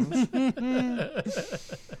Blessings.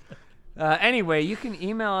 Anyway, you can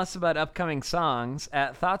email us about upcoming songs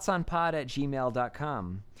at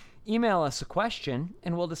thoughtsonpod@gmail.com. Email us a question,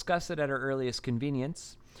 and we'll discuss it at our earliest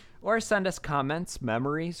convenience. Or send us comments,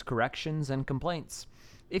 memories, corrections, and complaints.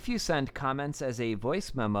 If you send comments as a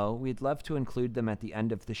voice memo, we'd love to include them at the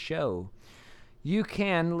end of the show. You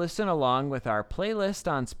can listen along with our playlist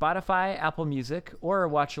on Spotify, Apple Music, or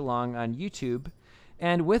watch along on YouTube.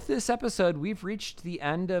 And with this episode, we've reached the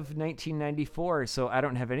end of 1994, so I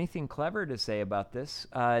don't have anything clever to say about this.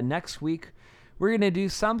 Next week, we're going to do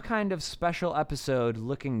some kind of special episode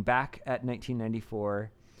looking back at 1994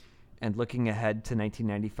 and looking ahead to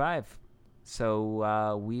 1995.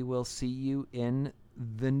 So we will see you in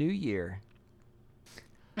the new year.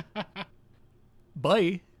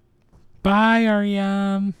 Bye. bye,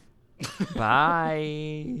 REM.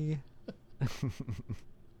 Bye.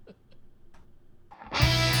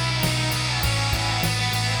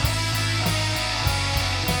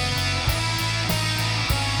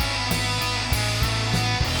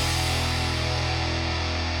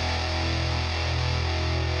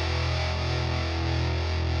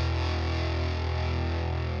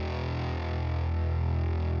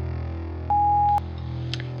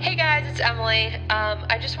 family.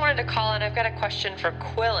 I just wanted to call in. I've got a question for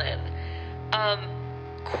Quillen.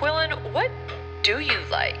 Quillen, what do you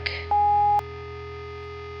like?